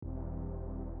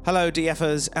Hello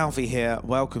DFers, Alfie here.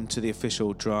 Welcome to the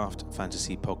official Draft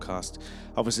Fantasy Podcast.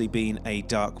 Obviously been a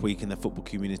dark week in the football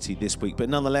community this week, but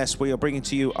nonetheless we are bringing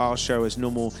to you our show as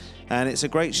normal, and it's a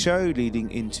great show leading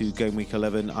into Game Week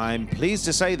 11. I'm pleased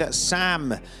to say that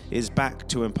Sam is back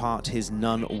to impart his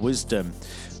wisdom.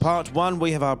 Part 1,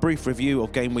 we have our brief review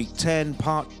of Game Week 10.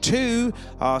 Part 2,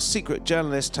 our secret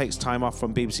journalist takes time off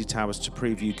from BBC Towers to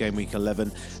preview Game Week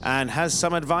 11 and has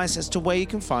some advice as to where you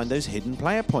can find those hidden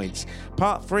player points.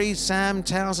 Part 3, Sam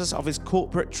tells us of his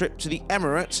corporate trip to the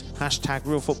Emirates, hashtag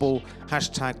real football,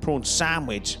 hashtag prawn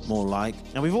sandwich, more like.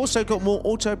 And we've also got more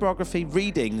autobiography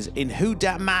readings in Who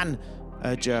Dat Man,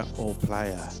 Urger or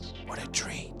Player. What a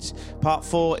treat. Part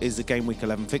 4 is the Game Week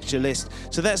 11 fixture list.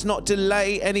 So let's not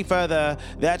delay any further.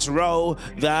 Let's roll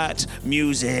that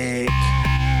music.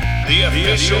 The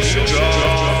official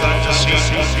Draft Fantasy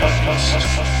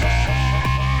Podcast.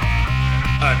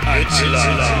 And it's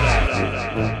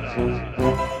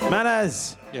live.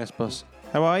 Manners, Yes, boss.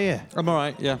 how are you? I'm all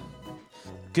right, yeah.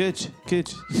 Good.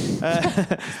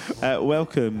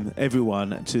 Welcome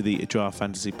everyone to the Draft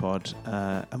Fantasy Pod.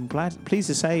 I'm pleased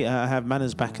to say I have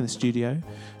Manners back in the studio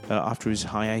after his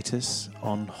hiatus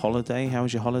on holiday. How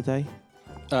was your holiday?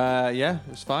 Yeah, it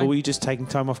was fine. Or were you just taking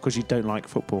time off because you don't like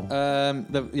football?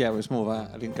 Yeah, it was more of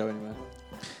that. I didn't go anywhere.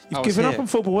 You've given up on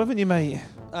football, haven't you, mate?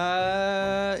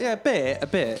 Yeah, a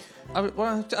bit.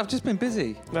 I've just been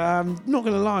busy. Not going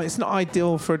to lie, it's not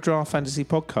ideal for a Draft Fantasy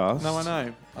Podcast. No, I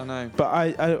know. But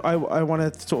I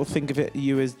want to sort of think of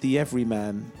you as the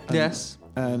everyman. Yes.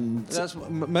 And That's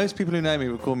most people who know me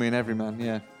would call me an everyman,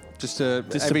 yeah. Just a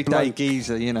Just a everyday bloke.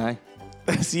 geezer, you know.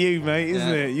 that's you, mate, isn't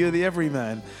Yeah. it? You're the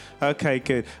everyman. Okay,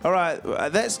 good. All right,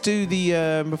 let's do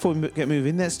the, before we get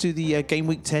moving, let's do the Game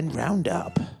Week 10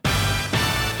 roundup.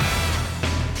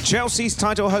 Chelsea's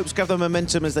title hopes gather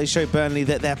momentum as they show Burnley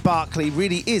that their Barkley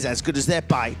really is as good as their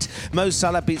bite. Mo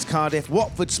Salah beats Cardiff,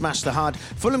 Watford smash the Hud,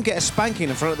 Fulham get a spanking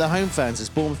in front of their home fans as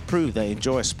Bournemouth prove they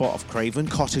enjoy a spot of craven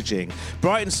cottaging.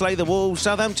 Brighton slay the Wolves,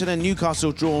 Southampton and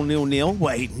Newcastle draw 0-0.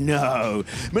 Wait, no.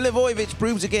 Milivojevic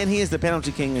proves again he is the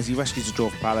penalty king as he rescues a draw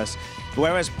for Palace.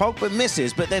 Whereas Pogba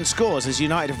misses but then scores as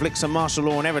United flick some martial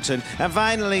law on Everton. And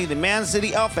finally, the Man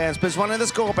City offense puts one in the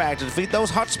score bag to defeat those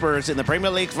Hotspurs in the Premier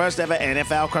League's first ever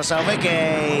NFL crossover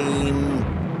game.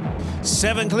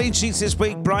 7 clean sheets this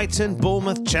week. Brighton,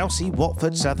 Bournemouth, Chelsea,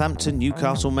 Watford, Southampton,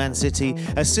 Newcastle, Man City.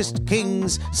 Assist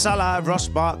Kings, Salah, Ross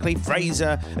Barkley,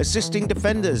 Fraser. Assisting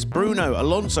defenders, Bruno,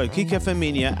 Alonso, Kike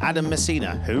Firmino, Adam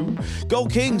Messina. Who? Goal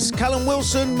Kings, Callum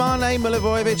Wilson, Mane,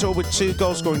 Milivojevic, all with 2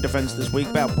 goal-scoring defenders this week.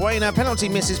 Balbuena, penalty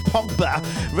misses, Pogba.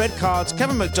 Red cards,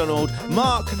 Kevin McDonald,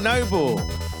 Mark Noble.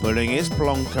 Pulling his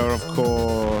plonker, of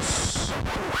course.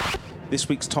 This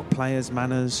week's top players,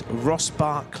 Manners, Ross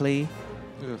Barkley,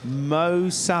 Mo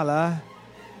Salah,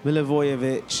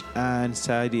 Milivojevic and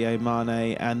Sadio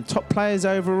Mane. And top players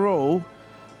overall,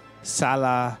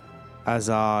 Salah,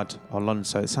 Hazard,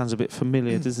 Alonso. It sounds a bit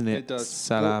familiar, doesn't it? It does.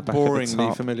 Salah back at the Boringly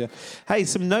top. familiar. Hey,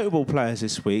 some notable players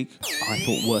this week I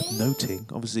thought worth noting.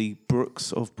 Obviously,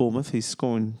 Brooks of Bournemouth. He's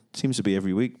scoring, seems to be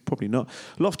every week. Probably not.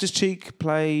 Loftus-Cheek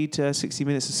played 60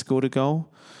 minutes and scored a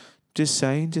goal. Just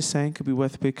saying, could be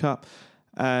worth a pick up.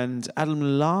 And Adam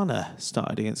Lallana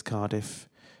started against Cardiff.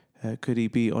 Could he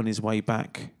be on his way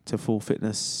back to full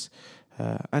fitness?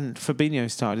 And Fabinho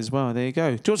started as well. There you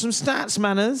go. Do you want some stats,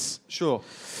 Manners? Sure.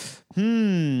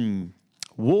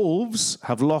 Wolves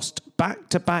have lost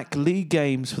back-to-back league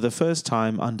games for the first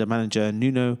time under manager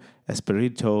Nuno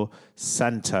Espirito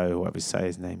Santo, whatever you say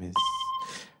his name is.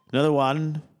 Another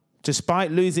one.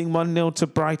 Despite losing 1-0 to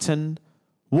Brighton,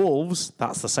 Wolves,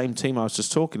 that's the same team I was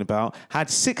just talking about, had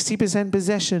 60%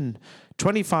 possession,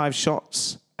 25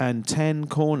 shots and 10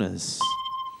 corners.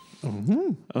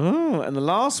 Oh, and the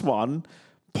last one,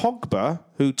 Pogba,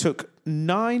 who took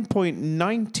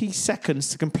 9.90 seconds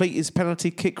to complete his penalty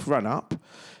kick run-up.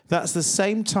 That's the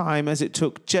same time as it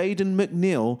took Jayden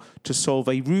McNeil to solve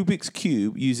a Rubik's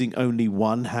Cube using only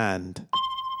one hand.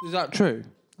 Is that true?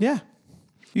 Yeah.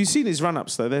 You've seen his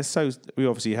run-ups, though. They're so... We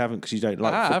obviously haven't because you don't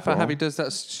like football. How he does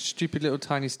that stupid little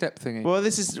tiny step thingy. Well,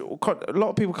 this is... A lot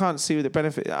of people can't see the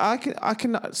benefit. I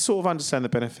can sort of understand the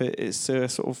benefit. It's to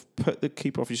sort of put the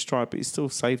keeper off your stride, but he still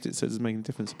saved it, so it doesn't make any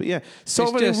difference. But yeah,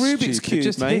 solving a Rubik's Cube,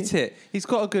 just mate. hit it. He's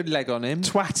got a good leg on him.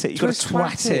 Twat it. You've got to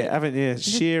twat it, haven't you?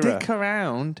 Just Shearer. dick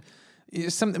around.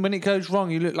 It's something, when it goes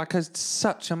wrong, you look like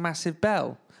such a massive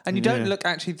bell. And you don't look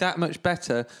actually that much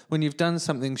better when you've done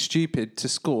something stupid to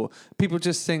score. People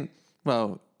just think,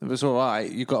 well, it was all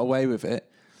right, you got away with it.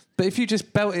 But if you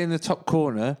just belt it in the top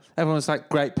corner, everyone's like,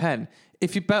 great pen.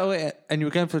 If you belt it and you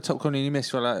were going for the top corner and you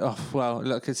miss, you're like, oh, well,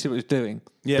 look, I can see what he's doing.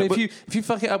 Yeah, but if you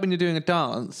fuck it up when you're doing a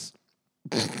dance,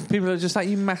 People are just like,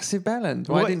 you massive bellend.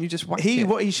 Why didn't you just whack it?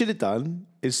 What he should have done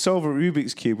is solve a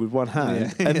Rubik's Cube with one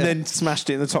hand and then smashed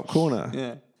it in the top corner.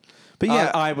 Yeah. But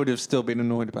yeah, I would have still been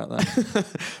annoyed about that.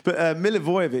 But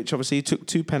Milivojevic, obviously, he took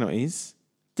 2 penalties.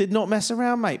 Did not mess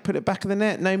around, mate. Put it back in the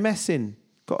net. No messing.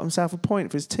 Got himself a point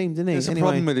for his team, didn't he? There's a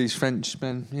problem with these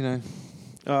Frenchmen, you know.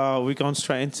 Oh, we've gone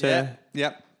straight into...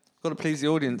 Yep. Got to please the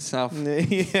audience, South.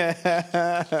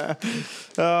 Yeah.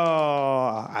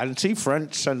 Oh,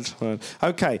 anti-French sentiment.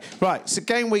 Okay, right. So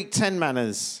game week 10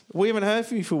 manners. We haven't heard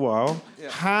from you for a while. Yeah.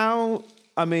 How...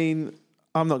 I mean,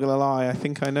 I'm not going to lie. I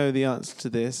think I know the answer to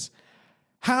this.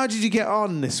 How did you get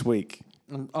on this week?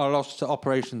 I lost to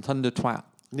Operation Thunder Twat.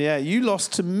 Yeah, you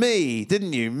lost to me,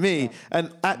 didn't you? Me.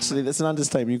 And actually, that's an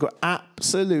understatement. You got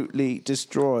absolutely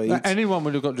destroyed. Like anyone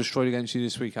would have got destroyed against you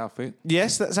this week, Alfie.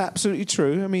 Yes, that's absolutely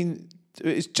true. I mean,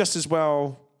 it's just as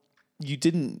well you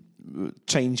didn't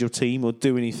change your team or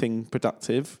do anything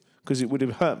productive because it would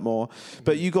have hurt more.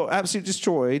 But you got absolutely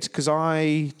destroyed because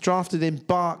I drafted in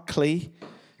Barkley,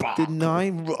 didn't I?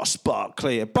 Ross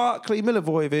Barkley. Barkley,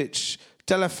 Milivojevic,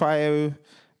 Delafeu,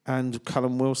 and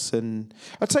Callum Wilson.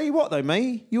 I'll tell you what, though,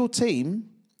 mate. Your team,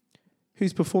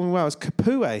 who's performing well, is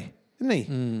Capoue, isn't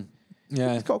he?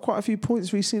 Yeah. He's got quite a few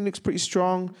points recently. Looks pretty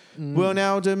strong.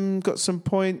 Wijnaldum got some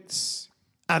points.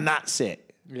 And that's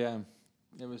it. Yeah.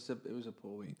 It was a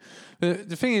poor week.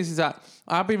 The thing is that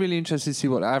I'll be really interested to see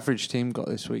what the average team got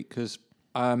this week because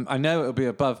I know it'll be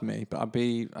above me, but I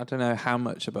don't know how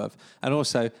much above. And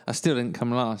also, I still didn't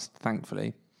come last,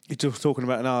 thankfully. You're just talking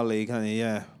about in our league, aren't you?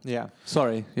 Yeah. Yeah.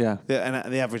 Sorry. Yeah.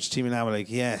 And the average team in our league,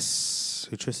 yes.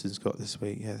 Who Tristan's got this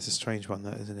week. Yeah, it's a strange one,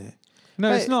 that, isn't it?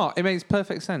 No, it's not. It makes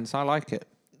perfect sense. I like it.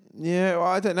 Yeah, well,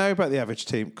 I don't know about the average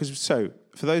team.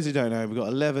 For those who don't know, we've got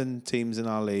 11 teams in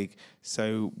our league.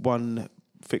 So one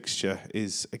fixture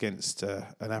is against an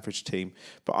average team.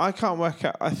 But I can't work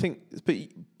out. But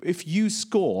if you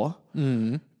score...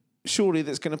 surely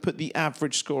that's going to put the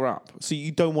average score up. So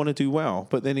you don't want to do well,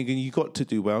 but then again, you got to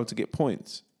do well to get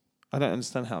points. I don't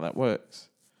understand how that works.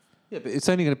 Yeah, but it's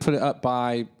only going to put it up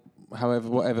by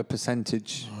whatever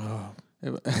percentage. Oh.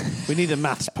 We need a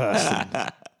maths person.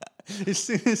 As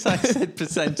soon as I said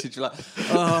percentage, like,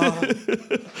 oh,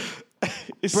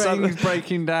 brain's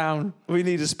breaking down. We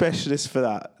need a specialist for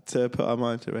that to put our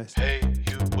mind to rest. Hey,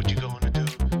 you, what you gonna do?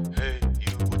 Hey,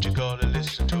 you, what you gotta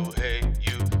listen to? Hey,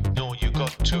 you, know you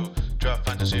got to. Draft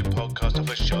Fantasy Podcast of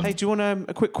a shot. Hey, do you want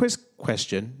a quick quiz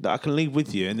question that I can leave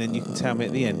with you and then you can tell me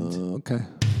at the end? Okay.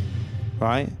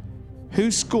 Right?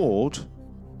 Who scored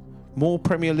more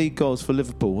Premier League goals for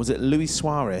Liverpool? Was it Luis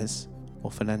Suarez or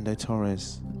Fernando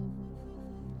Torres?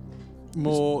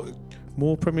 More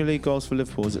Premier League goals for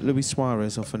Liverpool. Was it Luis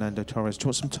Suarez or Fernando Torres? Do you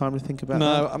want some time to think about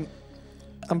that? No,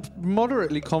 I'm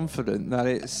moderately confident that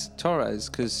it's Torres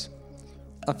because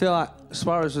I feel like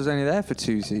Suarez was only there for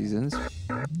 2 seasons.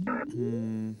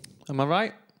 Am I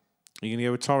right? Are you going to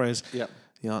go with Torres? Yep.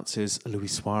 The answer is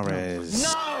Luis Suarez. No!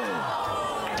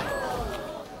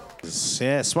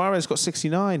 Yeah, Suarez got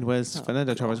 69, whereas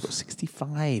Fernando Torres got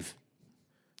 65.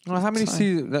 Well, how many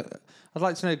seasons? I'd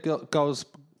like to know goals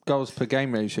per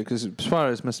game ratio because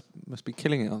Suarez must be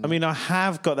killing it on that. I mean, I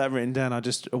have got that written down. I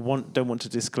just don't want to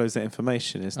disclose that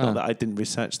information. It's not that I didn't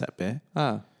research that bit.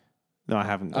 Oh. No, I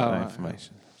haven't got that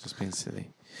information. Just being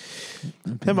silly.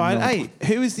 Never mind. Hey,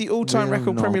 who is the all-time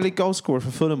record Premier League goal scorer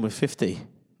for Fulham with 50?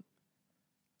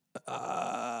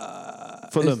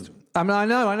 Fulham. I mean, I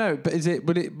know, but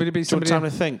would it be somebody? Time to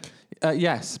think.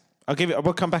 Yes.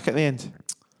 We'll come back at the end.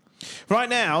 Right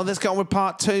now, let's get on with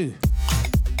part 2.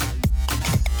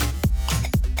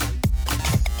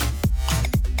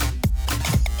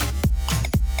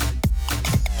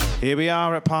 Here we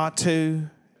are at part 2.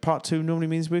 Part 2 normally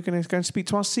means we're going to go and speak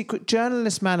to our secret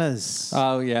journalist, Manners.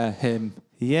 Oh, yeah, him.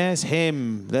 Yes,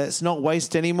 him. Let's not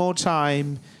waste any more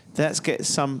time. Let's get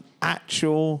some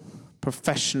actual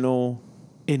professional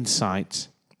insight.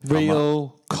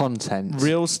 Real content.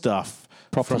 Real stuff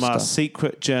Proper from our stuff.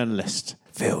 secret journalist,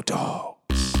 Phil Dawes.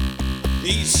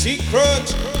 The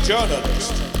secret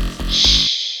journalist.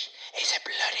 It's a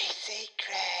bloody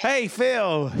secret. Hey,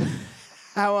 Phil.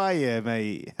 How are you,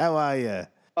 mate? How are you?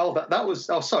 Oh, that was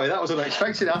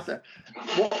unexpected. After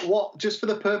what? Just for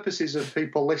the purposes of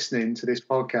people listening to this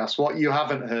podcast, what you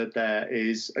haven't heard there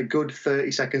is a good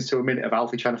 30 seconds to a minute of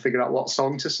Alfie trying to figure out what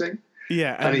song to sing.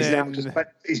 Yeah, and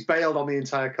he's bailed on the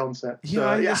entire concept.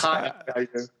 Yeah, how you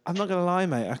doing? I'm not gonna lie,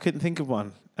 mate. I couldn't think of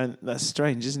one, and that's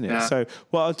strange, isn't it? Yeah. So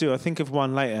what I'll do, I'll think of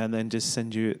one later, and then just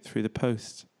send you it through the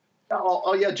post.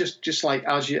 Oh yeah, just like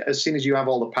as soon as you have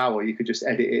all the power, you could just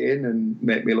edit it in and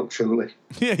make me look foolish.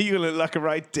 Yeah, you look like a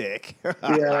right dick.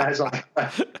 Yeah, it's like,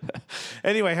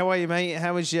 Anyway, how are you, mate?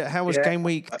 How was game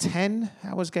week 10?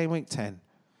 How was game week 10?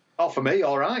 oh, for me,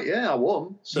 all right. Yeah, I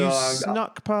won. So You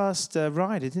snuck past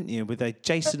Ryder, didn't you, with a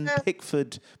Jason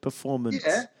Pickford performance?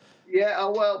 Yeah.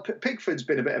 Well, Pickford's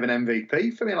been a bit of an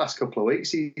MVP for me the last couple of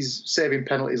weeks. He's saving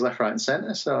penalties left, right, and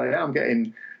centre. So yeah, I'm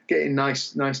getting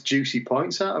nice juicy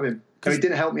points out of him. I mean, it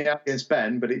didn't help me out against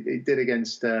Ben, but it did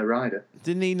against Ryder.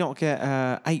 Didn't he not get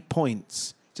 8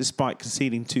 points despite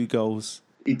conceding 2 goals?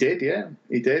 He did, yeah,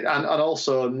 he did, and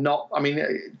also not. I mean,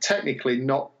 technically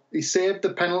not. He saved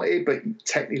the penalty, but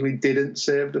technically didn't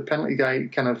save the penalty. Guy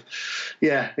kind of,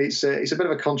 yeah. It's a bit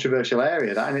of a controversial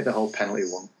area, that, isn't it? The whole penalty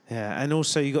one. Yeah, and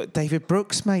also you got David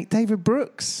Brooks, mate. David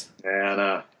Brooks. Yeah, I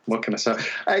know. What can I say?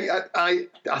 I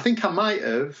think I might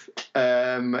have,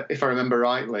 if I remember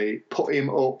rightly, put him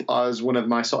up as one of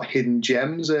my sort of hidden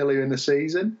gems earlier in the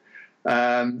season.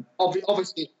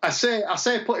 Obviously, I say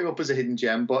put him up as a hidden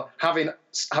gem, but having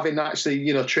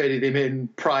actually traded him in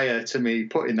prior to me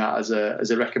putting that as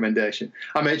a recommendation,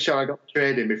 I made sure I got the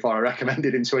trade in before I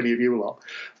recommended him to any of you lot.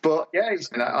 But yeah,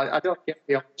 I don't get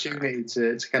the opportunity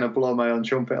to kind of blow my own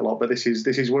trumpet a lot, but this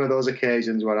is one of those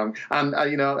occasions where I'm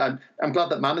glad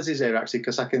that Manners is here actually,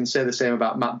 because I can say the same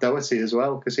about Matt Doherty as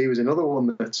well, because he was another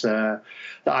one that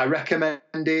I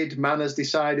recommended. Manners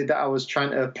decided that I was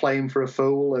trying to play him for a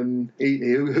fool, and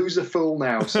who's the fool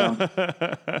now, Sam?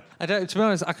 To be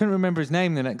honest, I couldn't remember his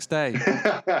name the next day.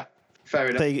 Fair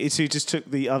enough. So you just took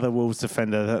the other Wolves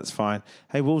defender. That's fine.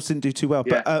 Hey, Wolves didn't do too well,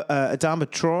 Yeah. but Adama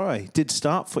Traore did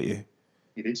start for you.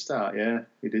 He did start, yeah.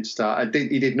 He did start.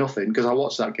 He did nothing because I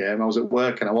watched that game. I was at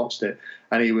work and I watched it,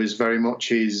 and he was very much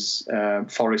his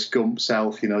Forrest Gump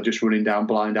self, just running down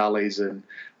blind alleys and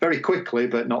very quickly,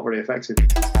 but not very effective.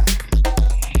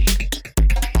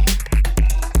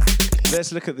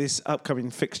 Let's look at this upcoming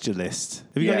fixture list.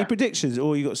 Have you got any predictions,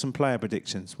 or you got some player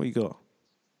predictions? What you got?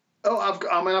 Oh, I've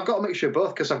got a mixture of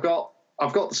both, because I've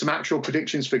got some actual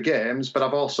predictions for games, but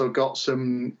I've also got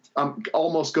some. I'm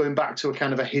almost going back to a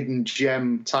kind of a hidden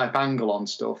gem type angle on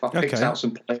stuff. I've picked out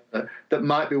some players that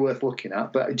might be worth looking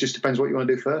at, but it just depends what you want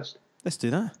to do first. Let's do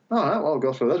that. All right, well, I'll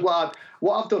go through those. What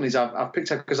I've done is I've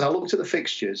picked out, because I looked at the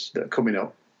fixtures that are coming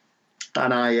up,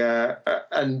 and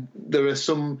and there are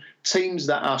some teams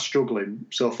that are struggling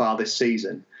so far this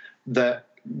season that,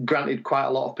 granted, quite a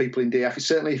lot of people in DF,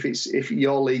 certainly if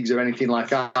your leagues are anything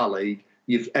like our league,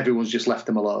 everyone's just left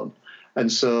them alone.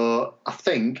 And so I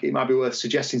think it might be worth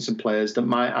suggesting some players that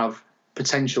might have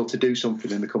potential to do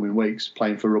something in the coming weeks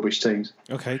playing for rubbish teams.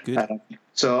 Okay, good.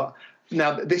 So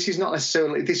now this is not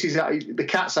necessarily, the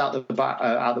cat's out the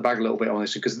bag a little bit on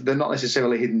this, because they're not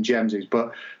necessarily hidden gems,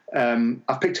 but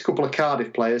I've picked a couple of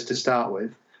Cardiff players to start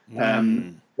with.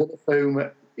 One of whom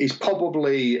is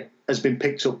probably has been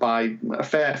picked up by a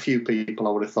fair few people,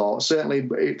 I would have thought. Certainly,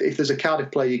 if there's a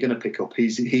Cardiff player you're going to pick up,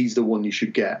 he's the one you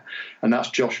should get, and that's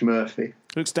Josh Murphy.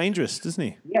 Looks dangerous, doesn't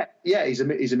he? Yeah. He's a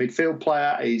midfield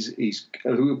player. He's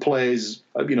who plays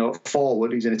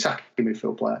forward. He's an attacking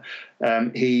midfield player.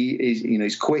 He is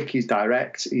he's quick. He's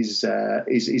direct. He's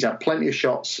had plenty of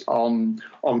shots on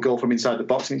goal from inside the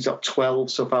box, and he's got 12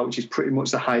 so far, which is pretty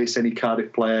much the highest any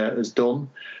Cardiff player has done.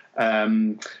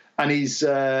 And he's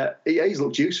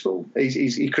looked useful.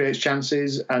 He creates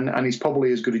chances, and he's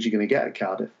probably as good as you're going to get at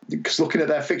Cardiff. Because looking at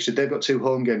their fixture, they've got 2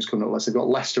 home games coming up. They've got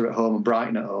Leicester at home and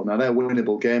Brighton at home. Now they're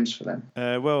winnable games for them.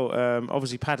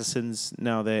 Obviously Patterson's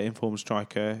now their informed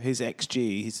striker. His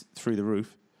XG is through the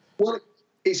roof. Well,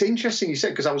 it's interesting you said,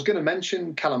 because I was going to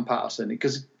mention Callum Patterson,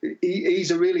 because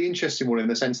he's a really interesting one in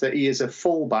the sense that he is a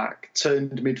fullback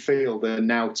turned midfielder,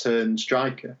 now turned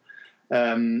striker,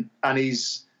 and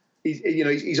he's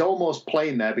almost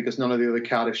playing there because none of the other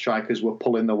Cardiff strikers were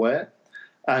pulling the weight,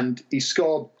 and he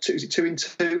scored 2 in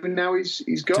 2 now.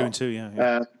 He's got 2 in 2,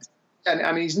 yeah. And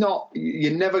I mean, he's not.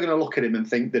 You're never going to look at him and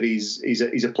think that he's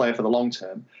a player for the long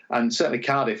term. And certainly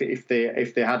Cardiff, if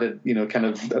they had a kind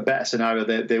of a better scenario,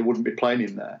 they wouldn't be playing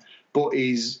him there. But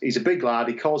he's a big lad.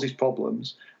 He causes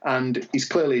problems, and he's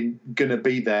clearly going to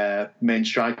be their main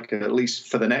striker, at least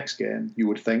for the next game, you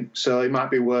would think. So it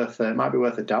might be worth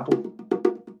a dabble.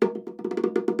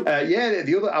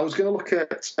 The other, I was going to look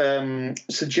at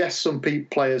suggest some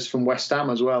players from West Ham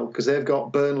as well, because they've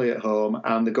got Burnley at home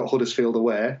and they've got Huddersfield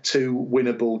away, 2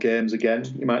 winnable games again,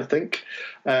 you might think.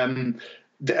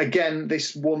 Again,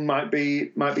 this one might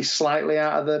be slightly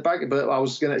out of the bag, but I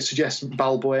was going to suggest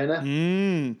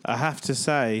Balbuena. I have to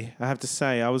say,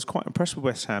 I was quite impressed with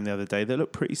West Ham the other day. They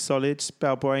looked pretty solid.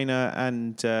 Balbuena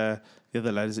and the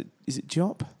other lad, is it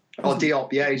Diop? Oh,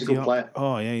 Diop, yeah, he's a good player.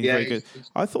 Oh, yeah, he's very good.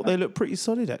 I thought they looked pretty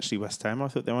solid, actually, West Ham. I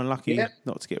thought they were unlucky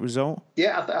not to get a result.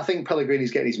 Yeah, I think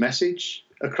Pellegrini's getting his message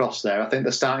across there. I think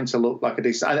they're starting to look like a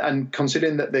decent... And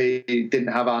considering that they didn't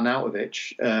have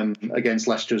Arnautovic against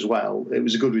Leicester as well, it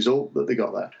was a good result that they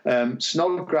got there.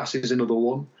 Snodgrass is another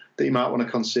one that you might want to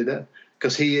consider,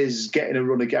 because he is getting a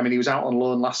run again. I mean, he was out on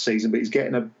loan last season, but he's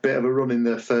getting a bit of a run in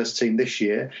the first team this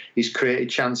year. He's created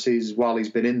chances while he's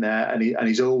been in there, and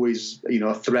he's always,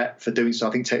 a threat for doing so.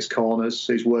 I think takes corners,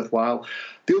 so he's worthwhile.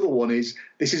 The other one is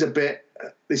this is a bit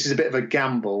of a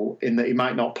gamble in that he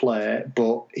might not play,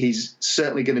 but he's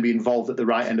certainly going to be involved at the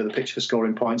right end of the pitch for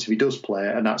scoring points if he does play,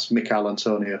 and that's Mikel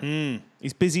Antonio.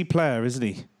 He's a busy player, isn't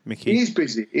he, Mickey? He's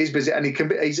busy, and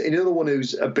he's another one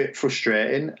who's a bit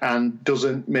frustrating and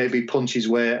doesn't maybe punch his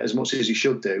way as much as he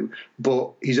should do,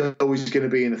 but he's always going to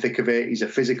be in the thick of it. He's a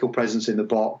physical presence in the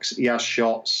box. He has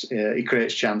shots. He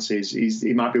creates chances.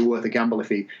 He might be worth a gamble if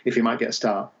he might get a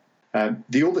start.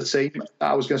 The other team,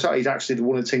 I was going to say, he's actually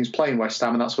one of the teams playing West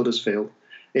Ham, and that's Huddersfield,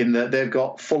 in that they've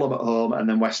got Fulham at home and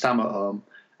then West Ham at home,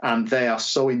 and they are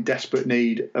so in desperate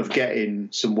need of getting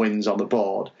some wins on the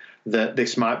board that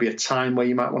this might be a time where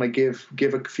you might want to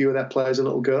give a few of their players a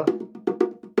little go.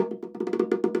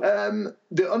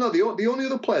 The only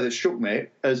other player that struck me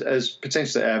as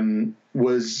potentially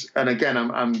was, and again,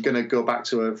 I'm going to go back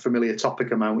to a familiar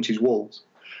topic of mine, which is Wolves.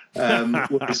 And I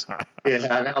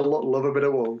love a bit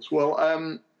of Wolves.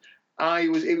 Well,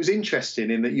 it was interesting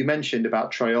in that you mentioned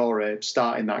about Traore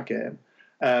starting that game.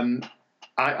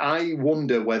 I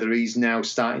wonder whether he's now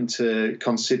starting to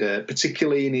consider,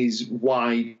 particularly in his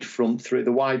wide front three,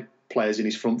 the wide players in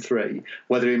his front three,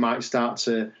 whether he might start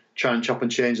to try and chop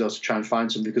and change those to try and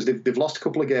find something, because they've lost a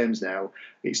couple of games now.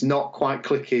 It's not quite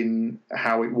clicking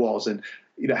how it was, and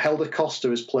Helder Costa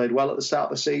has played well at the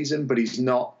start of the season, but he's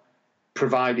not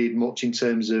provided much in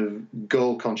terms of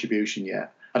goal contribution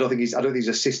yet. I don't think he's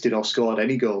assisted or scored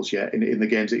any goals yet in the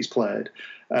games that he's played.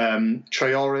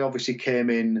 Traore obviously came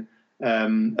in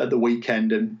at the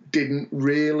weekend and didn't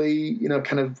really,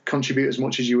 kind of contribute as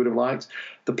much as you would have liked.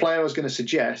 The player I was going to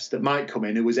suggest that might come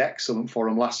in, who was excellent for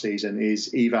him last season,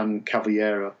 is Ivan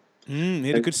Cavallero. He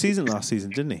had a good season last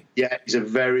season, didn't he? Yeah, he's a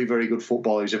very, very good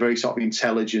footballer. He's a very sort of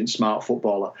intelligent, smart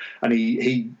footballer. And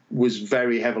he was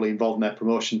very heavily involved in their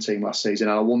promotion team last season.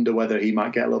 And I wonder whether he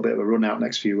might get a little bit of a run out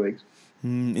next few weeks.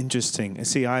 Interesting.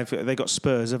 See, they got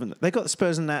Spurs, haven't they? They got the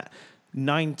Spurs in that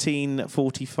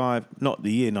 1945, not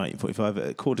the year 1945,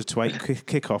 at 7:45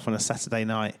 kickoff on a Saturday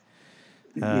night.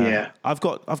 I've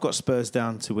got Spurs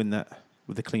down to win that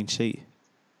with a clean sheet.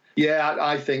 Yeah,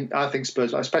 I think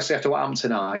Spurs, especially after what happened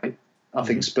tonight, I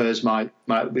think Spurs might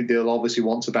they'll obviously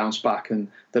want to bounce back, and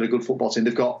they're a good football team.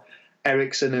 They've got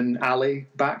Ericsson and Ali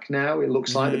back now. It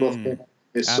looks like they both.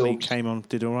 Ali came on,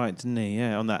 did all right, didn't he?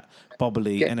 Yeah, on that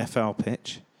bobbly NFL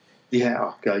pitch.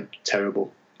 Yeah, okay,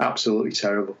 terrible, absolutely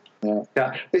terrible.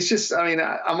 Yeah, it's just. I mean,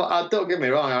 I don't get me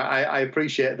wrong. I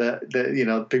appreciate that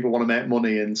people want to make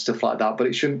money and stuff like that, but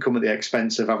it shouldn't come at the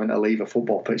expense of having to leave a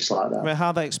football pitch like that. I mean, how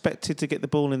are they expected to get the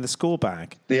ball in the score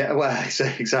bag? Yeah, well,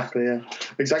 exactly. Yeah,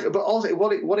 exactly. But also,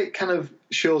 what it kind of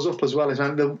shows up as well is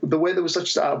the way there was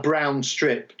such a brown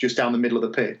strip just down the middle of the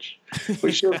pitch,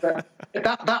 which shows that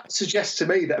suggests to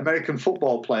me that American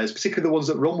football players, particularly the ones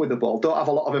that run with the ball, don't have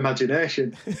a lot of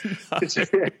imagination.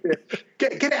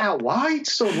 Get it out wide,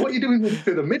 son. What are you doing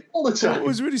through the middle all the time? What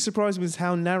was really surprising was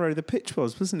how narrow the pitch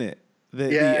was, wasn't it? The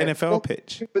NFL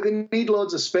pitch. But they need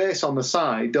loads of space on the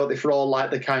side, don't they, for all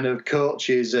like the kind of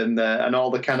coaches and all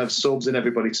the kind of subs and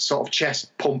everybody to sort of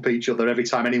chest pump each other every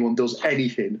time anyone does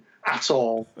anything at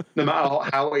all, no matter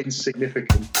how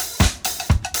insignificant.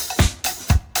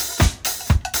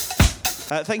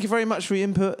 Thank you very much for your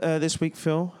input this week,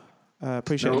 Phil.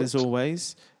 Appreciate it as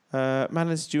always.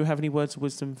 Manners, do you have any words of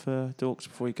wisdom for Dorks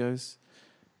before he goes?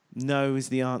 No is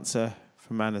the answer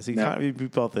from Manners. He can't even be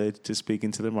bothered to speak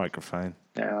into the microphone.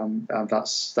 Yeah,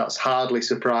 that's hardly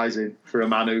surprising for a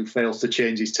man who fails to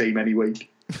change his team any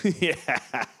week. Yeah.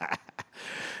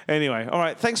 Anyway, all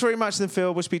right. Thanks very much, then,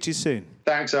 Phil. We'll speak to you soon.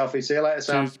 Thanks, Alfie. See you later,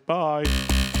 Sam. Cheers. Bye.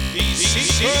 Who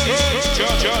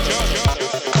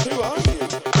are you?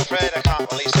 I'm afraid I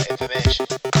can't release that information.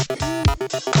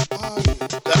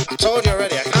 I told you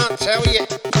already, I can't tell you.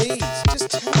 Please, just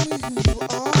tell me who you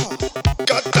are.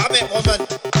 God damn it, woman.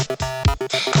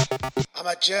 I'm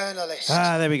a journalist.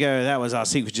 There we go. That was our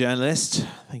secret journalist.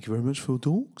 Thank you very much, Phil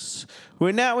Dorks.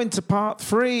 We're now into part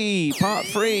 3. Part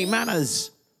 3,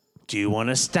 Manners. Do you want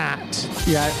a stat?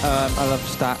 Yeah, I love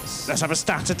stats. Let's have a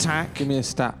stat attack. Give me a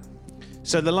stat.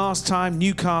 So the last time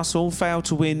Newcastle failed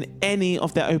to win any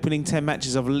of their opening 10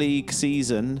 matches of league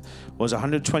season was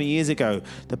 120 years ago.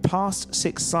 The past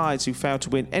 6 sides who failed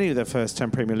to win any of their first 10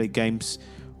 Premier League games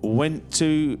went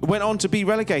on to be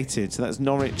relegated. So that's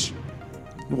Norwich,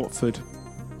 Watford,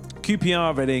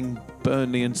 QPR, Reading,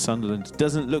 Burnley and Sunderland.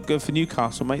 Doesn't look good for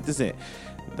Newcastle, mate, does it?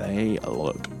 They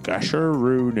look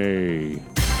gasheroony.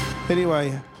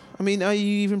 Anyway, I mean, are you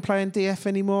even playing DF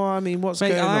anymore? I mean, what's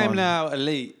going on? I'm now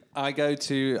elite. I go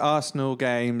to Arsenal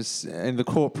games in the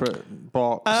corporate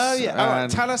box. Oh, yeah. All right,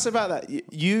 tell us about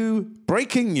that.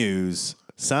 Breaking news.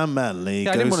 Sam Manley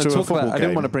I didn't goes want to to a talk football about it. I didn't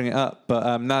game. want to bring it up,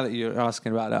 but now that you're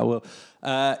asking about it, I will.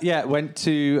 Went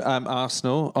to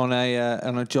Arsenal on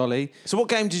a jolly. So what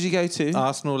game did you go to?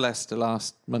 Arsenal-Leicester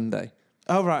last Monday.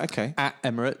 Oh, right, okay. At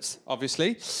Emirates,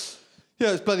 obviously. Yeah,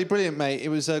 it was bloody brilliant, mate. It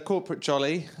was a corporate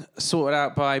jolly sorted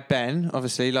out by Ben,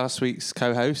 obviously, last week's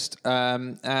co-host.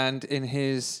 And in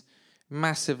his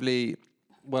massively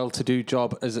well-to-do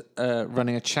job as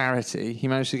running a charity, he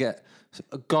managed to get,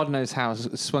 God knows how,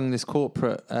 swung this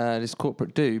corporate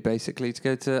do, basically, to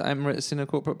go to Emirates in a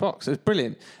corporate box. It was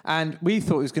brilliant. And we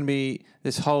thought it was going to be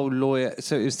this whole lawyer...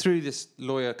 So it was through this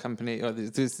lawyer company, or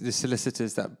the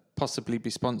solicitors that possibly be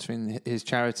sponsoring his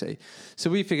charity. So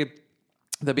we figured...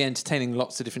 they'll be entertaining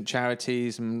lots of different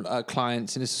charities and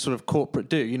clients in this sort of corporate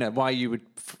do. You know, why you would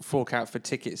fork out for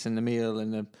tickets and the meal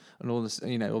and all this,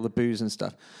 you know, all the booze and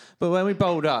stuff. But when we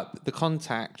bowled up, the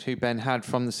contact who Ben had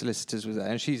from the solicitors was there,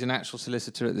 and she's an actual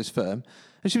solicitor at this firm,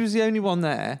 and she was the only one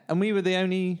there, and we were the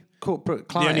only corporate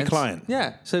client. The only client.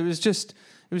 Yeah. So it was just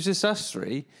us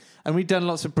three. And we'd done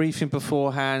lots of briefing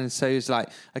beforehand. So he was like,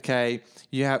 okay,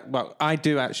 I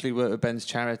do actually work with Ben's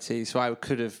charity. So I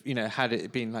could have, had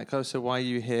it been like, oh, so why are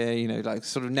you here? Like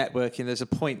sort of networking. There's a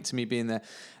point to me being there.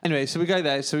 Anyway, so we go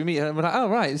there. So we meet her and we're like, oh,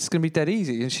 right, it's going to be dead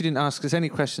easy. And she didn't ask us any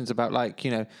questions about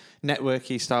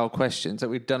networky style questions that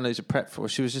we'd done loads of prep for.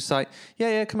 She was just like,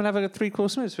 yeah, come and have a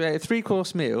 3-course meal. So we had a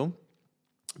 3-course meal.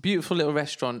 Beautiful little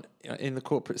restaurant in the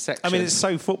corporate section. I mean, it's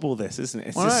so football, this, isn't it?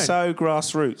 It's I just so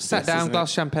grassroots. Sat down, glass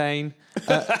champagne,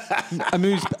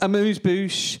 amuse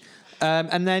bouche,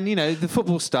 and then the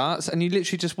football starts, and you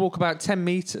literally just walk about 10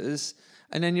 meters,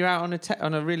 and then you're out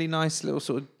on a really nice little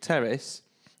sort of terrace.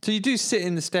 So you do sit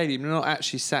in the stadium. You're not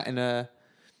actually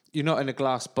you're not in a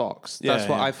glass box. That's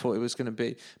what I thought it was going to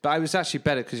be. But I was actually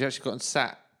better because you actually got and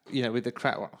sat. With the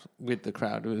crowd,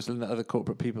 there was other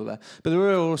corporate people there. But there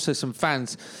were also some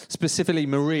fans, specifically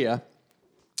Maria,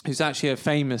 who's actually a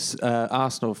famous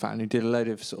Arsenal fan who did a load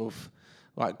of sort of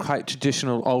quite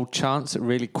traditional old chants at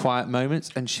really quiet moments.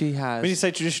 And she has... When you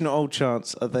say traditional old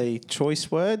chants, are they choice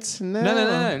words? No,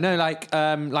 like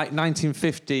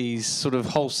 1950s sort of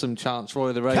wholesome chants,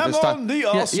 Roy the Rover Come style. on, the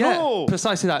Arsenal! Yeah,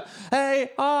 precisely that.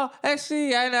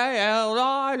 ARSENAL,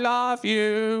 I love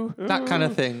you. That kind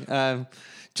of thing.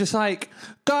 Just like,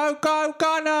 go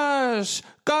Gunners,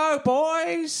 go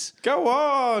boys, go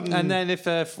on. And then if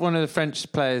one of the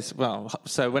French players,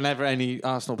 so whenever any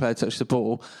Arsenal player touched the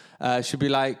ball, she'd be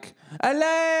like,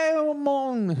 allez,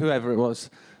 mon, whoever it was.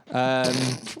 But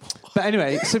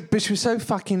anyway, but she was so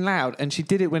fucking loud, and she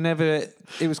did it whenever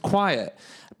it was quiet,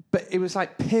 but it was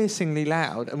like piercingly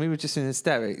loud, and we were just in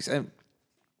hysterics. And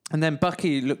then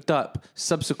Bucky looked up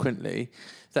subsequently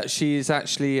that she is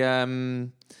actually...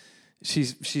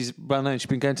 She's well known. She's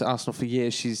been going to Arsenal for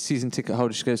years. She's season ticket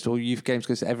holder. She goes to all youth games,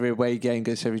 goes to every away game,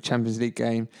 goes to every Champions League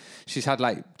game. She's had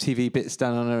TV bits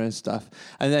done on her and stuff.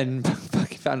 And then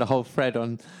fucking found a whole thread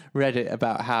on Reddit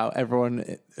about how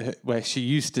everyone where she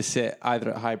used to sit, either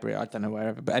at Highbury, I don't know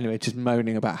wherever, but anyway, just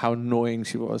moaning about how annoying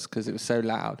she was because it was so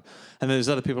loud. And there's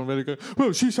other people really go,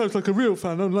 well, she sounds like a real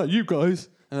fan, unlike you guys.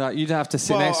 And you'd have to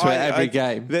sit next to her every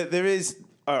game. There is.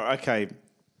 Oh, okay.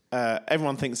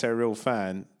 Everyone thinks they're a real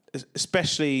fan.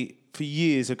 Especially for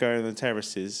years of going on the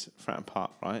terraces, Fratton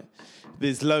Park, right?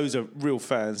 There's loads of real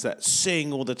fans that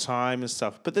sing all the time and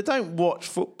stuff, but they don't watch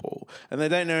football and they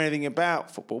don't know anything about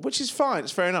football, which is fine,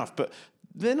 it's fair enough, but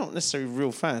they're not necessarily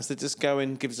real fans. They just go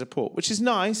and give support, which is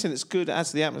nice and it's good, it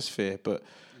adds to the atmosphere, but,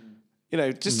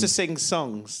 just to sing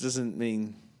songs doesn't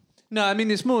mean... No, I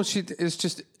mean, it's more,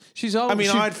 she's old. I mean,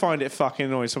 I'd find it fucking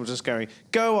annoying. Someone just going,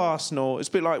 go Arsenal. It's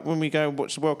a bit like when we go and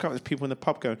watch the World Cup, there's people in the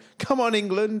pub going, come on,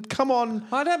 England, come on.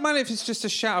 I don't mind if it's just a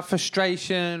shout of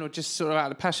frustration or just sort of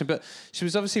out of passion, but she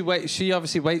obviously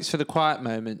waits for the quiet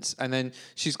moments, and then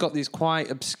she's got these quite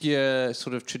obscure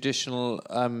sort of traditional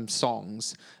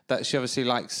songs that she obviously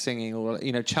likes singing, or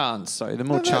chants. Sorry, the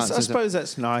more chants. I suppose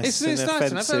that's nice. It's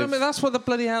nice. I mean, that's what the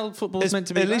bloody hell football is meant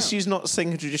to be. At least she's not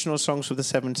singing traditional songs from the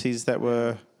 70s that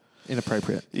were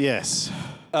inappropriate. Yes.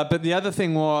 But the other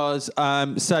thing was,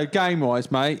 so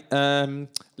game-wise, mate,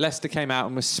 Leicester came out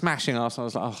and was smashing Arsenal. I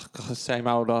was like, oh, God, same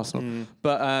old Arsenal.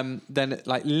 But then,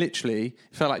 literally,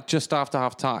 it felt like just after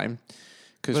half-time.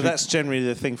 Well, that's generally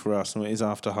the thing for Arsenal, it is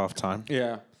after half-time.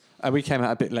 Yeah. We came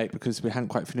out a bit late because we hadn't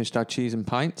quite finished our cheese and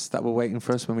pints that were waiting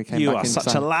for us when we came back inside. You are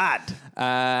such a lad.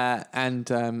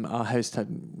 And our host had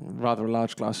rather a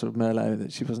large glass of Merlot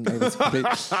that she wasn't able to complete.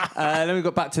 Then we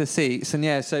got back to the seats,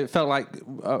 and so it felt like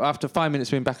after 5 minutes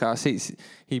being back at our seats,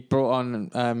 he brought on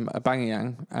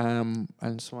Aubameyang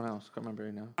and someone else. I can't remember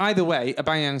who now. Either way,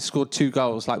 Aubameyang scored 2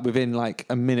 goals within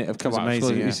a minute of coming. It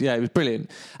was amazing. It was brilliant,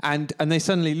 and they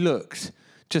suddenly looked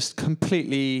just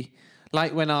completely.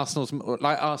 Like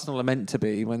Arsenal are meant to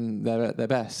be when they're at their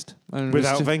best. And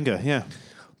Without Wenger, yeah.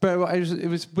 But it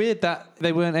was weird that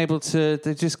they weren't able to.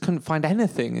 They just couldn't find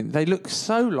anything. They looked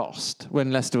so lost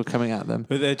when Leicester were coming at them.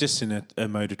 But they're just in a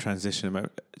mode of transition.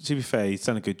 To be fair, he's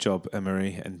done a good job,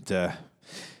 Emery, and they're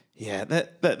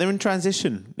in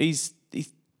transition. He's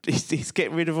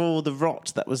getting rid of all the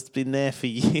rot that was been there for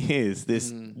years. This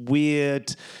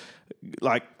weird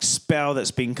spell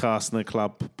that's been cast in the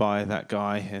club by that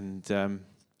guy, and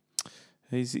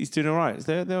he's doing all right.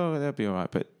 They'll be all right,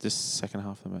 but this second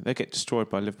half of them, they'll get destroyed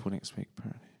by Liverpool next week,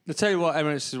 apparently. I'll tell you what,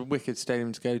 Emirates is a wicked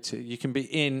stadium to go to. You can be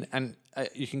in and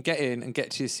you can get in and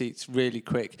get to your seats really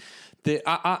quick.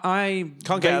 I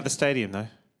can't get out of the stadium though.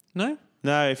 No.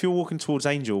 No, if you're walking towards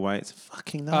Angel Way, it's a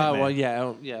fucking nightmare. Oh,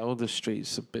 well, yeah, all the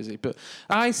streets are busy. But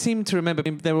I seem to remember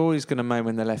they were always going to moan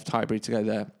when they left Highbury to go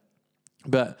there.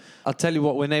 But I'll tell you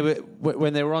what, when they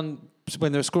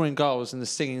were scoring goals and the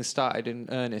singing started in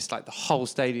earnest, the whole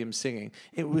stadium singing,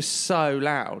 it was so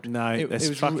loud. No, it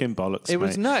was fucking bollocks. It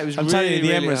was mate. It was. I'm really, telling you, the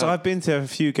really Emirates. loud. I've been to a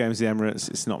few games of the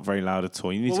Emirates. It's not very loud at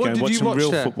all. You need to Well, go and watch some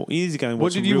real there? football. You need to go and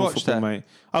watch some What did you real watch football, there? mate.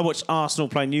 I watched Arsenal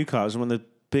play Newcastle, one of the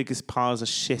biggest piles of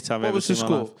shit I've ever seen.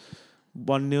 What was the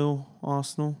score? 1-0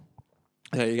 Arsenal.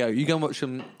 There you go. You go and watch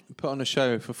them put on a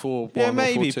show for 4-1 Yeah, or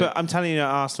maybe, 4-2. but I'm telling you,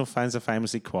 Arsenal fans are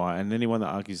famously quiet, and anyone that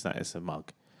argues that is a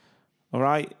mug. All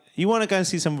right? You want to go and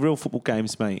see some real football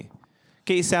games, mate?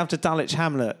 Get yourself to Dulwich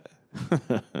Hamlet.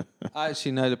 I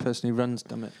actually know the person who runs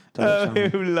Dummit. Oh,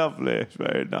 lovely.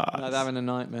 Very nice. They're having a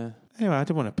nightmare. Anyway, I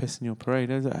didn't want to piss in your parade.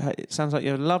 It sounds like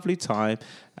you had a lovely time,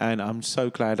 and I'm so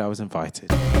glad I was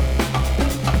invited.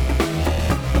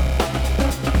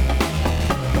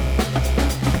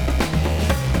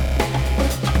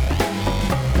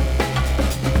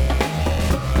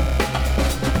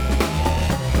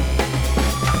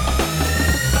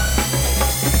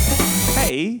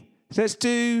 Let's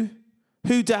do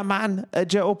Who Dat Man, a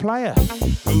Jet or Player.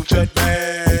 Who that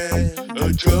man?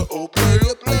 A jet or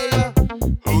player?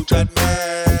 Who that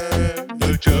man?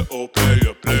 A jet or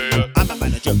player? I'm a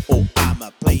manager or I'm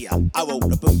a player. I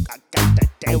wrote a book, I got to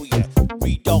tell ya.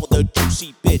 Read all the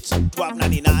juicy bits.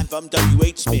 $12.99 from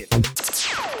W.H. Smith.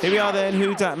 Here we are then,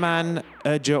 Who Dat Man,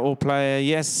 a Jet or Player.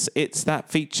 Yes, it's that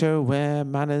feature where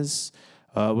Manners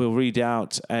will read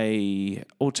out a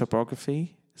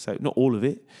autobiography. So not all of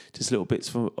it, just little bits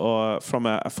from a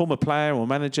former player or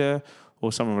manager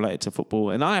or someone related to football.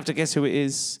 And I have to guess who it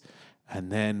is.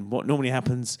 And then what normally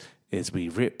happens is we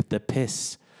rip the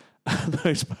piss out of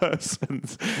those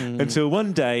persons until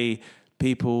one day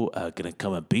people are going to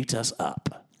come and beat us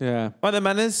up. Yeah. Right then,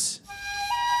 Manners.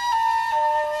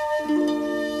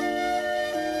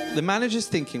 The manager's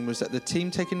thinking was that the team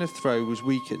taking the throw was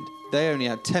weakened. They only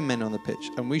had 10 men on the pitch,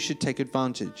 and we should take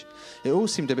advantage. It all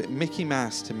seemed a bit Mickey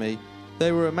Mouse to me.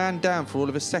 They were a man down for all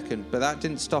of a second, but that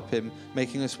didn't stop him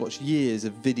making us watch years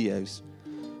of videos.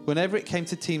 Whenever it came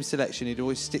to team selection, he'd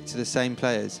always stick to the same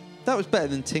players. That was better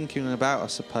than tinkering about, I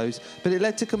suppose, but it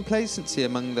led to complacency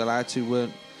among the lads who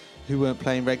weren't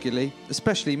playing regularly,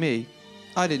 especially me.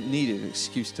 I didn't need an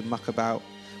excuse to muck about.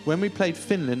 When we played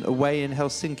Finland away in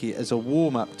Helsinki as a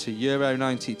warm-up to Euro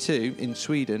 92 in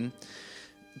Sweden,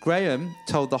 Graham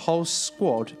told the whole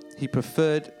squad his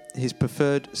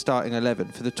preferred starting 11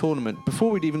 for the tournament before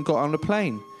we'd even got on the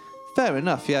plane. Fair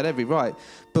enough, he had every right,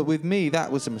 but with me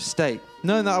that was a mistake.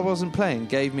 Knowing that I wasn't playing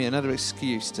gave me another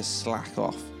excuse to slack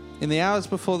off. In the hours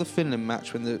before the Finland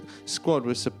match, when the squad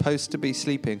was supposed to be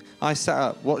sleeping, I sat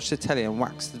up, watched the telly and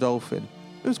waxed the dolphin.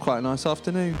 It was quite a nice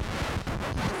afternoon.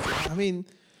 I mean...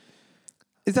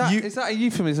 Is that a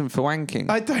euphemism for wanking?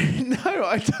 I don't know.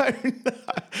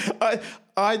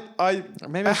 I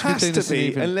Maybe I it should be has doing to this in be,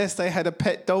 evening. unless they had a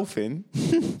pet dolphin.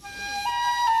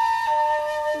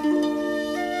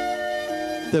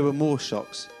 There were more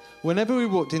shocks. Whenever we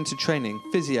walked into training,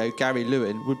 physio Gary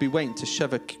Lewin would be waiting to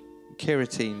shove a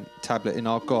Keratin tablet in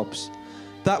our gobs.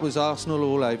 That was Arsenal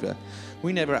all over.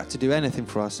 We never had to do anything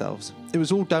for ourselves. It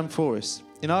was all done for us.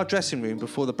 In our dressing room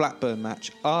before the Blackburn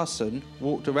match, Arsene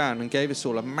walked around and gave us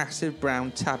all a massive brown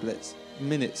tablet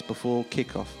minutes before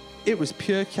kickoff. It was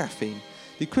pure caffeine,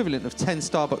 the equivalent of 10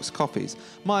 Starbucks coffees.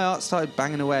 My heart started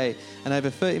banging away, and over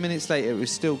 30 minutes later it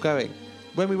was still going.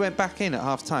 When we went back in at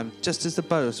half-time, just as the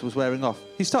bolus was wearing off,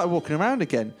 he started walking around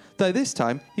again, though this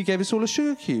time he gave us all a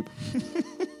sugar cube.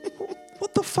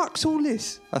 What the fuck's all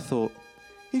this? I thought.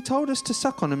 He told us to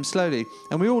suck on him slowly,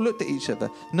 and we all looked at each other,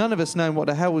 none of us knowing what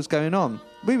the hell was going on.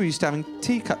 We were used to having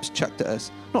teacups chucked at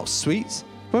us, not sweets.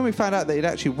 When we found out that he'd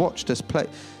actually watched us play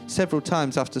several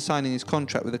times after signing his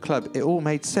contract with the club, it all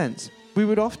made sense. We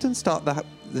would often start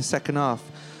the second half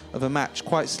of a match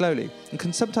quite slowly, and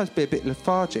can sometimes be a bit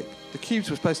lethargic. The cubes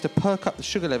were supposed to perk up the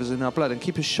sugar levels in our blood and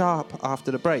keep us sharp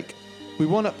after the break. We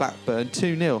won at Blackburn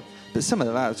 2-0, but some of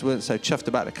the lads weren't so chuffed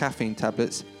about the caffeine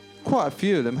tablets. Quite a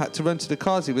few of them had to run to the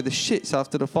Kazi with the shits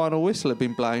after the final whistle had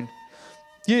been blown.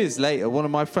 Years later, one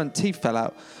of my front teeth fell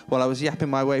out while I was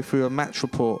yapping my way through a match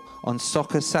report on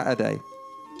Soccer Saturday.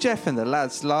 Jeff and the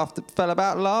lads fell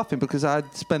about laughing because I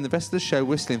had to spend the rest of the show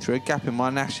whistling through a gap in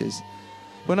my gnashes.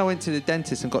 When I went to the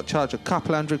dentist and got charged a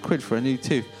couple £100 for a new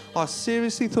tooth, I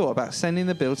seriously thought about sending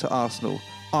the bill to Arsenal.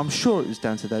 I'm sure it was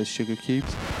down to those sugar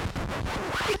cubes.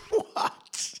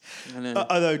 What?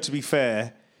 Although, to be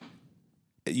fair,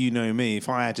 you know me, if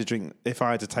I had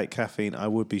to take caffeine, I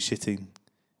would be shitting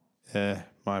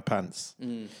my pants.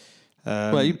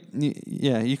 Well,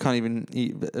 you can't even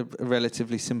eat a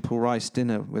relatively simple rice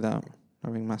dinner without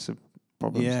having massive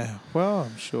problems. Yeah, well,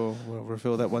 I'm sure we'll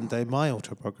reveal that one day. My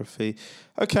autobiography.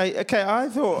 Okay. I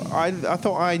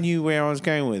thought I knew where I was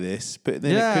going with this, but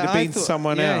then it could have been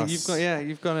someone else.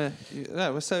 You've got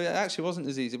so it actually wasn't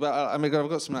as easy. But I mean, I've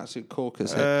got some absolute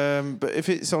corkers here. But if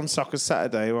it's on Soccer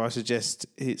Saturday, well, I suggest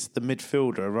it's the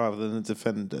midfielder rather than the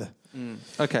defender.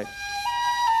 Okay.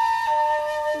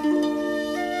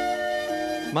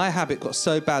 My habit got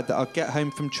so bad that I'd get home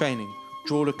from training,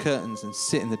 draw the curtains and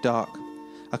sit in the dark.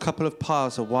 A couple of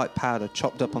piles of white powder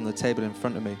chopped up on the table in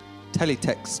front of me.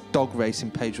 Teletext's dog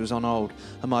racing page was on hold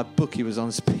and my bookie was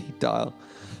on speed dial.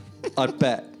 I'd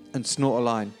bet and snort a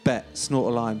line, bet,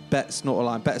 snort a line, bet, snort a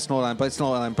line, bet, snort a line, bet,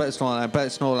 snort a line, bet, snort a line,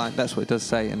 bet, snort a line. That's what it does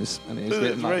say, and it's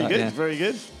written like that. Very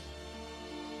good.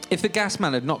 If the gas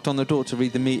man had knocked on the door to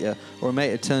read the meter or a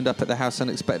mate had turned up at the house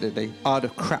unexpectedly, I'd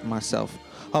have crapped myself.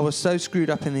 I was so screwed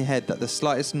up in the head that the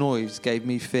slightest noise gave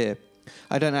me fear.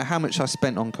 I don't know how much I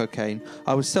spent on cocaine.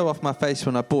 I was so off my face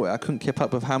when I bought it I couldn't keep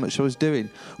up with how much I was doing.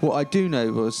 What I do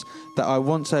know was that I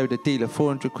once owed a dealer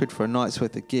 £400 for a night's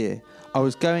worth of gear. I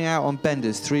was going out on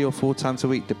benders 3 or 4 times a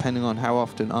week depending on how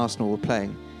often Arsenal were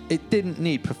playing. It didn't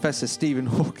need Professor Stephen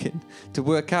Hawking to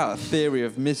work out a theory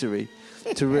of misery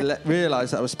to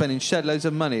realise that I was spending shed loads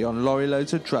of money on lorry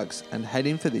loads of drugs and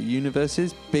heading for the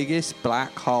universe's biggest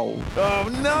black hole. Oh,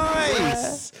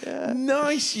 nice! Yeah.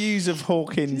 Nice use of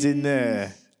Hawkins in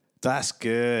there. That's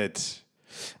good.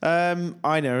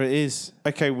 I know it is.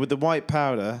 Okay, with the white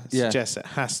powder, suggests it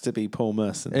has to be Paul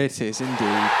Merson. It is indeed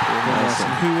Paul Merson.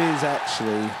 Who is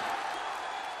actually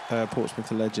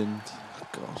Portsmouth legend. Oh,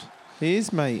 God. He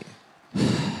is, mate.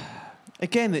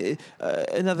 Again,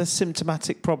 another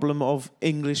symptomatic problem of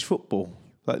English football.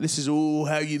 Like, this is all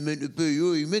how you meant to be.